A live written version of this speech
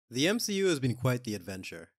The MCU has been quite the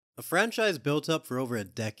adventure. A franchise built up for over a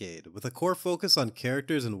decade, with a core focus on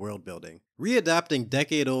characters and world building, readapting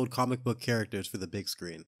decade-old comic book characters for the big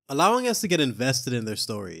screen, allowing us to get invested in their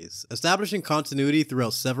stories, establishing continuity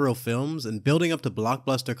throughout several films, and building up to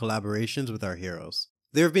blockbuster collaborations with our heroes.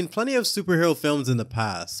 There have been plenty of superhero films in the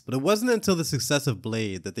past, but it wasn't until the success of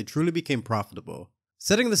Blade that they truly became profitable,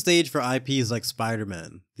 setting the stage for IPs like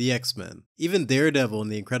Spider-Man, the X-Men, even Daredevil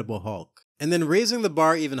and the Incredible Hulk, and then raising the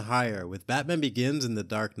bar even higher with Batman Begins and The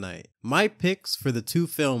Dark Knight. My picks for the two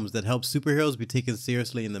films that help superheroes be taken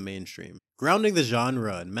seriously in the mainstream, grounding the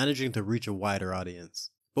genre and managing to reach a wider audience.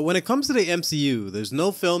 But when it comes to the MCU, there's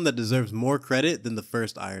no film that deserves more credit than the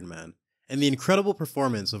first Iron Man, and the incredible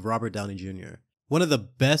performance of Robert Downey Jr., one of the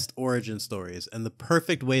best origin stories and the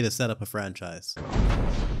perfect way to set up a franchise.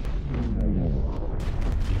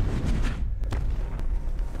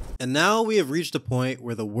 And now we have reached a point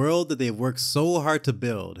where the world that they have worked so hard to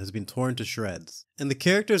build has been torn to shreds, and the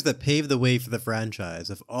characters that paved the way for the franchise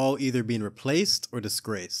have all either been replaced or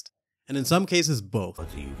disgraced, and in some cases both.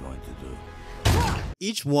 What are you going to do?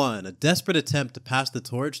 Each one a desperate attempt to pass the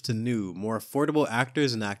torch to new, more affordable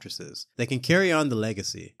actors and actresses that can carry on the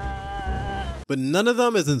legacy. But none of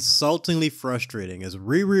them is insultingly frustrating as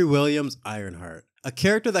Riri Williams' Ironheart, a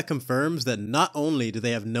character that confirms that not only do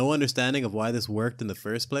they have no understanding of why this worked in the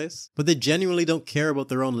first place, but they genuinely don't care about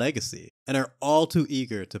their own legacy, and are all too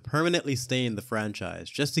eager to permanently stay in the franchise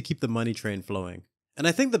just to keep the money train flowing. And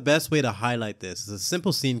I think the best way to highlight this is a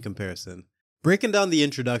simple scene comparison, breaking down the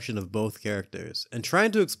introduction of both characters, and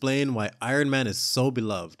trying to explain why Iron Man is so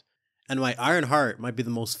beloved, and why Ironheart might be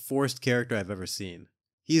the most forced character I've ever seen.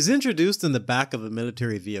 He is introduced in the back of a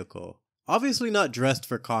military vehicle, obviously not dressed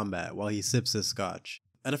for combat while he sips his scotch.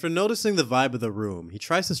 And after noticing the vibe of the room, he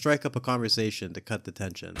tries to strike up a conversation to cut the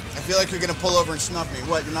tension. I feel like you're gonna pull over and snuff me.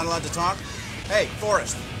 What, you're not allowed to talk? Hey,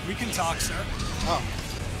 Forrest. We can talk, sir. Oh,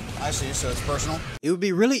 I see, so it's personal? It would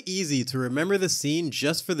be really easy to remember the scene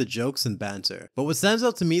just for the jokes and banter, but what stands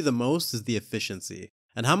out to me the most is the efficiency,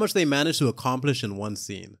 and how much they managed to accomplish in one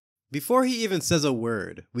scene. Before he even says a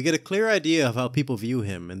word, we get a clear idea of how people view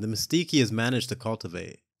him and the mystique he has managed to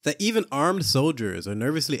cultivate. That even armed soldiers are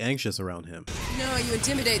nervously anxious around him. No, you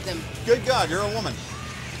intimidate them. Good God, you're a woman.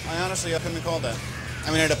 I honestly couldn't have called that.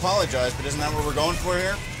 I mean, I'd apologize, but isn't that what we're going for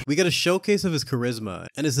here? We get a showcase of his charisma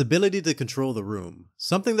and his ability to control the room,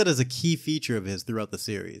 something that is a key feature of his throughout the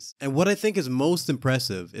series. And what I think is most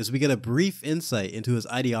impressive is we get a brief insight into his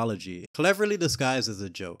ideology, cleverly disguised as a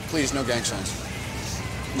joke. Please, no gang signs.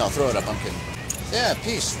 No, throw it up, I'm kidding. Yeah,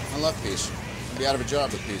 peace. I love peace. I'd be out of a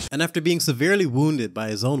job with peace. And after being severely wounded by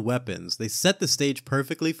his own weapons, they set the stage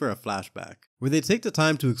perfectly for a flashback, where they take the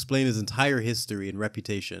time to explain his entire history and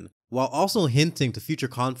reputation, while also hinting to future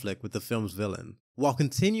conflict with the film's villain, while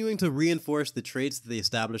continuing to reinforce the traits that they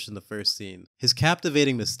established in the first scene, his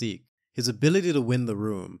captivating mystique, his ability to win the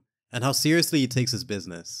room, and how seriously he takes his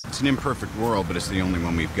business. It's an imperfect world, but it's the only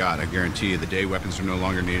one we've got. I guarantee you the day weapons are no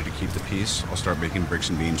longer needed to keep the peace, I'll start making bricks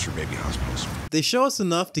and beams for baby hospitals. They show us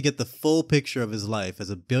enough to get the full picture of his life as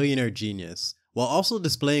a billionaire genius, while also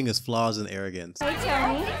displaying his flaws and arrogance. Hey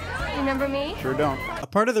Tony, remember me? Sure don't. A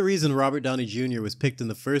part of the reason Robert Downey Jr. was picked in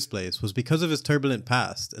the first place was because of his turbulent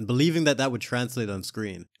past and believing that that would translate on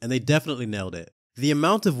screen, and they definitely nailed it. The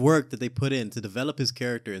amount of work that they put in to develop his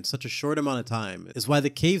character in such a short amount of time is why the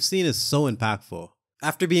cave scene is so impactful.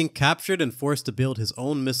 After being captured and forced to build his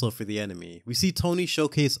own missile for the enemy, we see Tony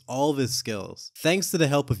showcase all of his skills, thanks to the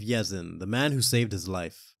help of Yezin, the man who saved his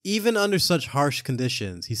life. Even under such harsh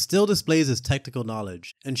conditions, he still displays his technical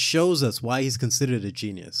knowledge and shows us why he's considered a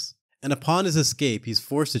genius. And upon his escape, he's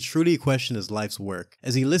forced to truly question his life's work,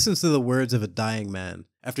 as he listens to the words of a dying man,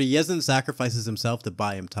 after Yezin sacrifices himself to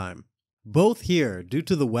buy him time. Both here due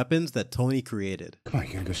to the weapons that Tony created. Come on,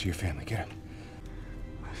 you gotta go see your family. Get up.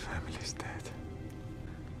 My family's dead.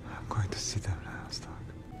 I'm going to see them now, Stark.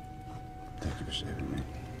 Thank you for saving me.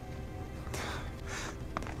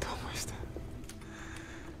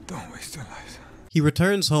 Don't waste your lives. He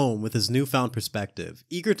returns home with his newfound perspective,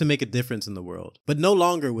 eager to make a difference in the world, but no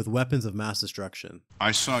longer with weapons of mass destruction.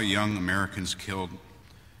 I saw young Americans killed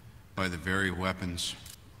by the very weapons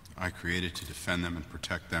I created to defend them and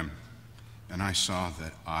protect them. And I saw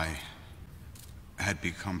that I had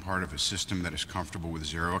become part of a system that is comfortable with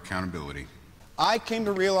zero accountability. I came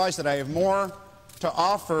to realize that I have more to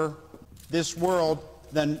offer this world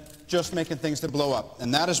than just making things that blow up.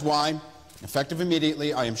 And that is why, effective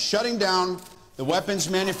immediately, I am shutting down The weapons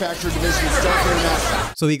manufacturer division of Stark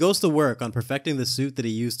International. So he goes to work on perfecting the suit that he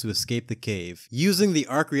used to escape the cave, using the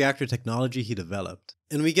arc reactor technology he developed.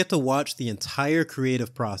 And we get to watch the entire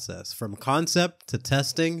creative process, from concept to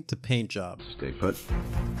testing to paint job. Stay put.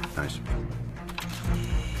 Nice.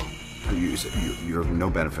 You have no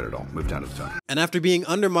benefit at all. Move down to the top. And after being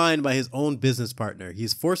undermined by his own business partner,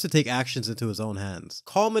 he's forced to take actions into his own hands,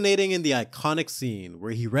 culminating in the iconic scene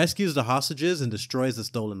where he rescues the hostages and destroys the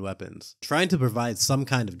stolen weapons, trying to provide some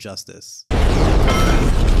kind of justice.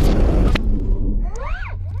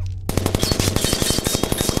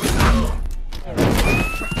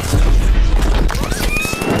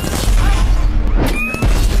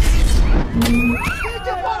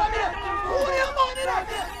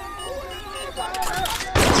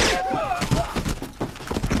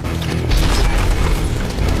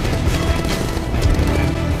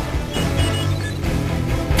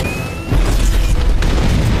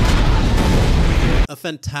 A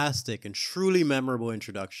fantastic and truly memorable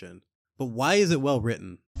introduction. But why is it well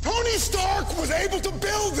written? Tony Stark was able to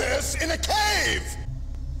build this in a cave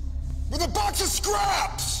with a box of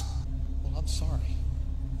scraps. Well, I'm sorry.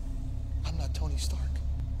 I'm not Tony Stark.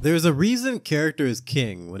 There's a reason character is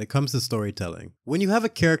king when it comes to storytelling. When you have a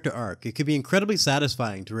character arc, it can be incredibly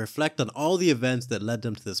satisfying to reflect on all the events that led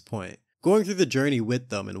them to this point, going through the journey with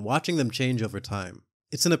them and watching them change over time.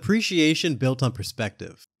 It's an appreciation built on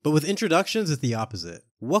perspective. But with introductions, it's the opposite.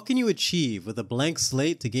 What can you achieve with a blank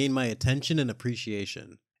slate to gain my attention and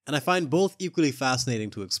appreciation? And I find both equally fascinating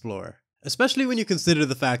to explore. Especially when you consider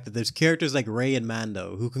the fact that there's characters like Rey and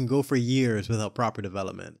Mando who can go for years without proper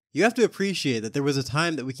development. You have to appreciate that there was a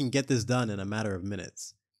time that we can get this done in a matter of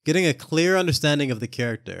minutes. Getting a clear understanding of the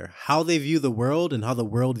character, how they view the world, and how the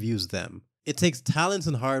world views them. It takes talent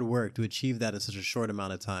and hard work to achieve that in such a short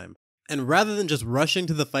amount of time. And rather than just rushing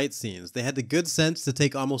to the fight scenes, they had the good sense to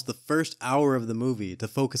take almost the first hour of the movie to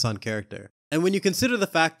focus on character. And when you consider the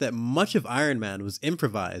fact that much of Iron Man was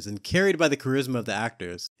improvised and carried by the charisma of the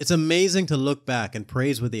actors, it's amazing to look back and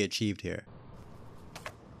praise what they achieved here.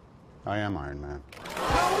 I am Iron Man.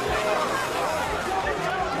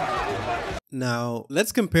 Now,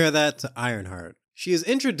 let's compare that to Ironheart. She is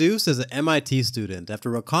introduced as an MIT student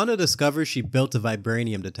after Wakanda discovers she built a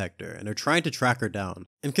vibranium detector and are trying to track her down.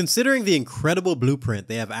 And considering the incredible blueprint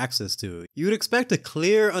they have access to, you would expect a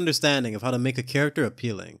clear understanding of how to make a character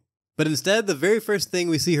appealing. But instead, the very first thing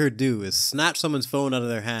we see her do is snatch someone's phone out of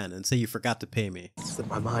their hand and say, "You forgot to pay me." Slipped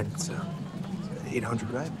my mind. It's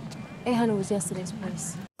 800, right? 800 was yesterday's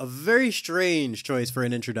price. A very strange choice for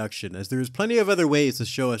an introduction, as there is plenty of other ways to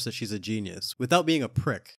show us that she's a genius, without being a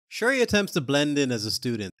prick. Shuri attempts to blend in as a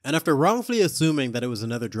student, and after wrongfully assuming that it was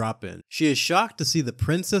another drop-in, she is shocked to see the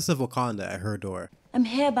Princess of Wakanda at her door. I'm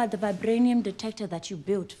here about the vibranium detector that you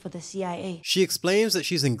built for the CIA. She explains that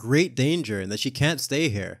she's in great danger and that she can't stay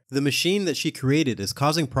here. The machine that she created is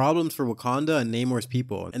causing problems for Wakanda and Namor's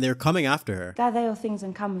people, and they're coming after her. Gather your things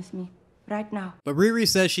and come with me. Right now. But Riri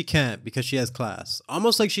says she can't because she has class,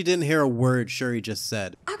 almost like she didn't hear a word Shuri just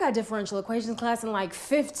said. I got differential equations class in like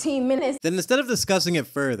 15 minutes. Then instead of discussing it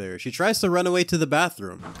further, she tries to run away to the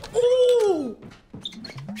bathroom. Ooh!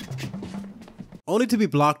 Only to be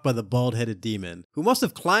blocked by the bald-headed demon, who must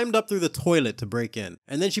have climbed up through the toilet to break in,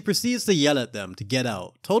 and then she proceeds to yell at them to get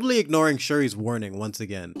out, totally ignoring Shuri's warning once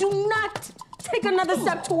again. Do not take another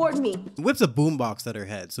step toward me. Whips a boombox at her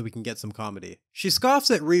head so we can get some comedy. She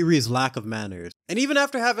scoffs at Riri's lack of manners, and even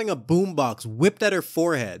after having a boombox whipped at her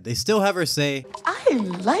forehead, they still have her say, I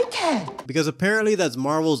like it. because apparently that's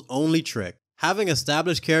Marvel's only trick. Having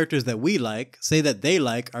established characters that we like say that they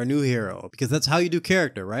like our new hero, because that's how you do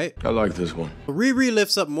character, right? I like this one. Riri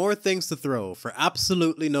lifts up more things to throw for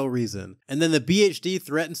absolutely no reason, and then the BHD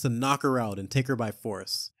threatens to knock her out and take her by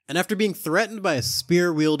force. And after being threatened by a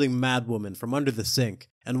spear-wielding madwoman from under the sink,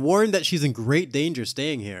 and warned that she's in great danger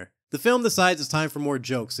staying here, the film decides it's time for more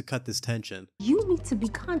jokes to cut this tension. You need to be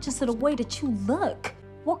conscious of the way that you look.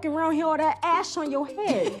 Walking around here with that ash on your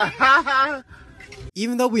head.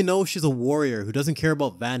 Even though we know she's a warrior who doesn't care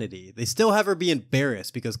about vanity, they still have her be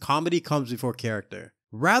embarrassed because comedy comes before character.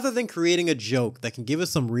 Rather than creating a joke that can give us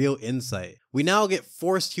some real insight, we now get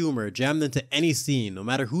forced humor jammed into any scene, no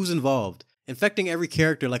matter who's involved, infecting every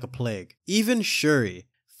character like a plague. Even Shuri,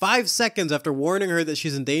 5 seconds after warning her that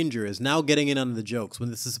she's in danger, is now getting in on the jokes when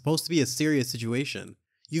this is supposed to be a serious situation.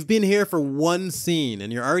 You've been here for one scene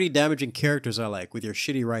and you're already damaging characters I like with your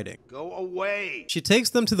shitty writing. Go away! She takes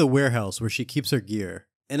them to the warehouse where she keeps her gear,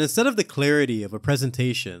 and instead of the clarity of a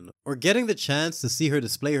presentation or getting the chance to see her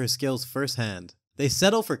display her skills firsthand, they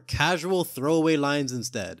settle for casual throwaway lines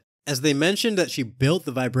instead. As they mentioned that she built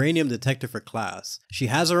the vibranium detector for class, she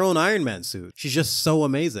has her own Iron Man suit. She's just so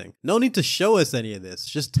amazing. No need to show us any of this,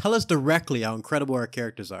 just tell us directly how incredible our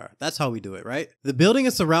characters are. That's how we do it, right? The building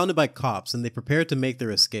is surrounded by cops and they prepare to make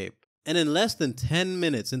their escape. And in less than 10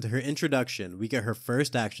 minutes into her introduction, we get her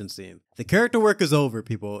first action scene. The character work is over,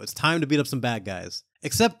 people. It's time to beat up some bad guys.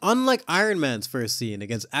 Except unlike Iron Man's first scene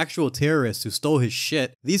against actual terrorists who stole his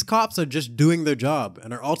shit, these cops are just doing their job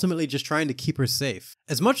and are ultimately just trying to keep her safe.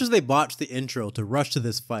 As much as they botched the intro to rush to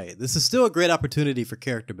this fight, this is still a great opportunity for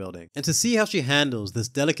character building and to see how she handles this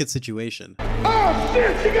delicate situation. Oh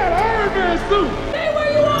shit, she got an Iron Man suit! Hey,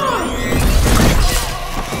 where you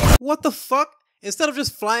on? What the fuck? Instead of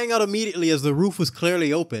just flying out immediately as the roof was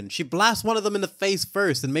clearly open, she blasts one of them in the face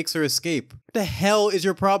first and makes her escape. What the hell is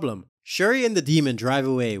your problem? Shuri and the demon drive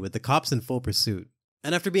away with the cops in full pursuit.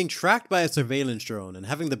 And after being tracked by a surveillance drone and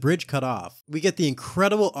having the bridge cut off, we get the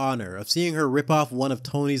incredible honor of seeing her rip off one of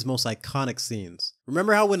Tony's most iconic scenes.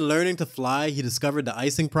 Remember how when learning to fly, he discovered the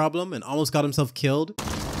icing problem and almost got himself killed?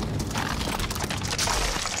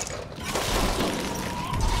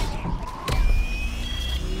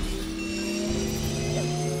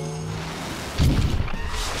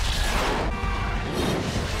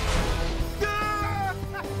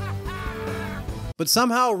 But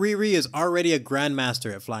somehow Riri is already a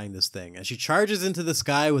grandmaster at flying this thing, and she charges into the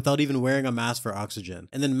sky without even wearing a mask for oxygen,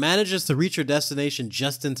 and then manages to reach her destination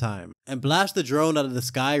just in time, and blast the drone out of the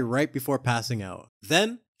sky right before passing out.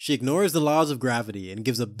 Then, she ignores the laws of gravity and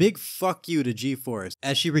gives a big fuck you to G-Force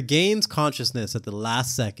as she regains consciousness at the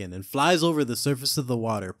last second and flies over the surface of the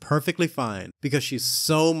water perfectly fine because she's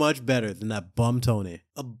so much better than that bum Tony.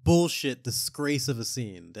 A bullshit disgrace of a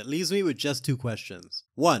scene that leaves me with just two questions.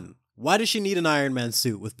 1. Why does she need an Iron Man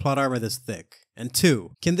suit with plot armor this thick? And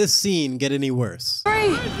 2, can this scene get any worse? 3, 2,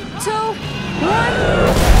 1.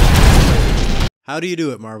 How do you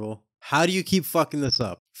do it, Marvel? How do you keep fucking this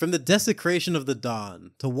up? From the desecration of the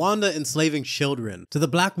Dawn, to Wanda enslaving children, to the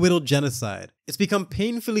Black Widow genocide, it's become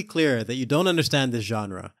painfully clear that you don't understand this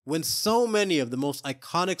genre, when so many of the most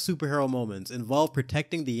iconic superhero moments involve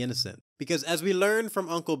protecting the innocent. Because as we learned from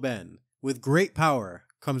Uncle Ben, with great power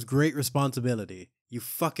comes great responsibility. You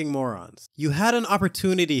fucking morons. You had an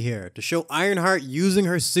opportunity here to show Ironheart using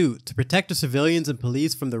her suit to protect the civilians and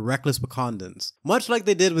police from the reckless Wakandans, much like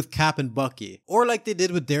they did with Cap and Bucky, or like they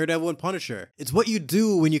did with Daredevil and Punisher. It's what you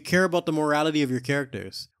do when you care about the morality of your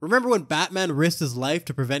characters. Remember when Batman risked his life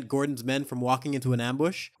to prevent Gordon's men from walking into an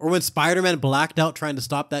ambush? Or when Spider-Man blacked out trying to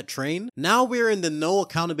stop that train? Now we're in the no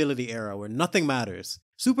accountability era where nothing matters.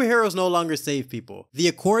 Superheroes no longer save people. The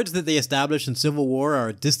accords that they established in Civil War are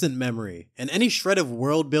a distant memory, and any shred of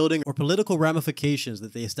world building or political ramifications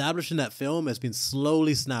that they established in that film has been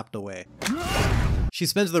slowly snapped away. She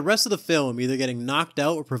spends the rest of the film either getting knocked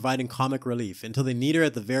out or providing comic relief until they need her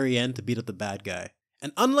at the very end to beat up the bad guy.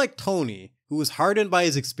 And unlike Tony, who was hardened by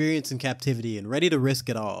his experience in captivity and ready to risk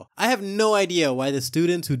it all, I have no idea why the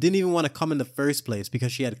student who didn't even want to come in the first place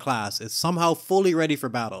because she had class is somehow fully ready for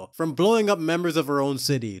battle. From blowing up members of her own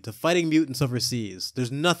city to fighting mutants overseas,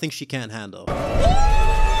 there's nothing she can't handle.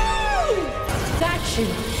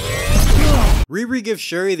 Riri gives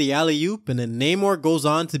Shuri the alley-oop and then Namor goes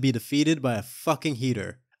on to be defeated by a fucking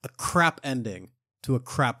heater. A crap ending to a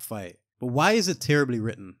crap fight. But why is it terribly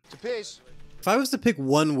written? Peace. If I was to pick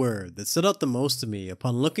one word that stood out the most to me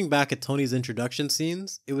upon looking back at Tony's introduction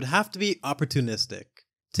scenes, it would have to be opportunistic,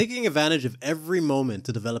 taking advantage of every moment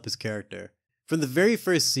to develop his character. From the very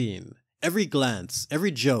first scene, every glance,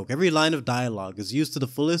 every joke, every line of dialogue is used to the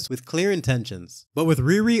fullest with clear intentions. But with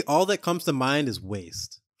Riri, all that comes to mind is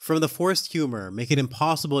waste. From the forced humor, make it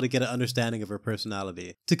impossible to get an understanding of her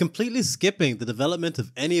personality, to completely skipping the development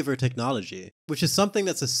of any of her technology, which is something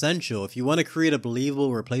that's essential if you want to create a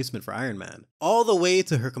believable replacement for Iron Man, all the way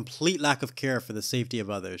to her complete lack of care for the safety of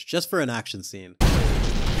others, just for an action scene.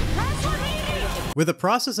 Where the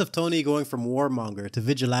process of Tony going from warmonger to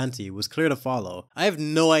vigilante was clear to follow, I have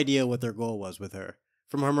no idea what their goal was with her.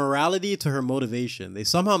 From her morality to her motivation, they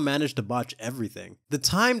somehow managed to botch everything. The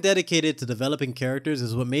time dedicated to developing characters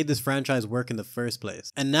is what made this franchise work in the first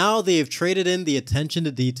place. And now they have traded in the attention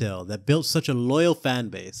to detail that built such a loyal fan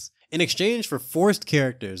base, in exchange for forced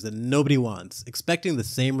characters that nobody wants, expecting the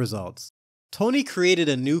same results. Tony created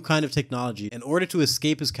a new kind of technology in order to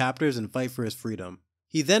escape his captors and fight for his freedom.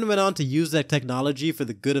 He then went on to use that technology for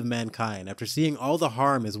the good of mankind after seeing all the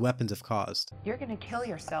harm his weapons have caused. You're gonna kill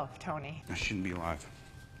yourself, Tony. I shouldn't be alive.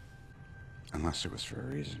 Unless it was for a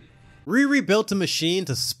reason. Riri built a machine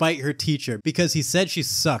to spite her teacher because he said she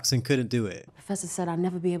sucks and couldn't do it. Professor said I'd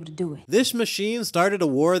never be able to do it. This machine started a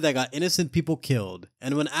war that got innocent people killed,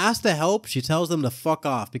 and when asked to help, she tells them to fuck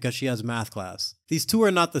off because she has math class. These two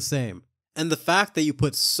are not the same. And the fact that you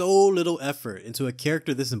put so little effort into a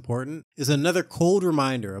character this important is another cold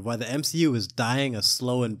reminder of why the MCU is dying a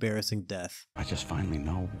slow, embarrassing death. I just finally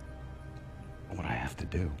know what I have to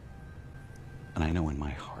do. And I know in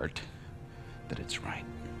my heart that it's right.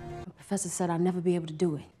 The professor said I'd never be able to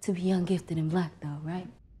do it. To be young, gifted, and black, though, right?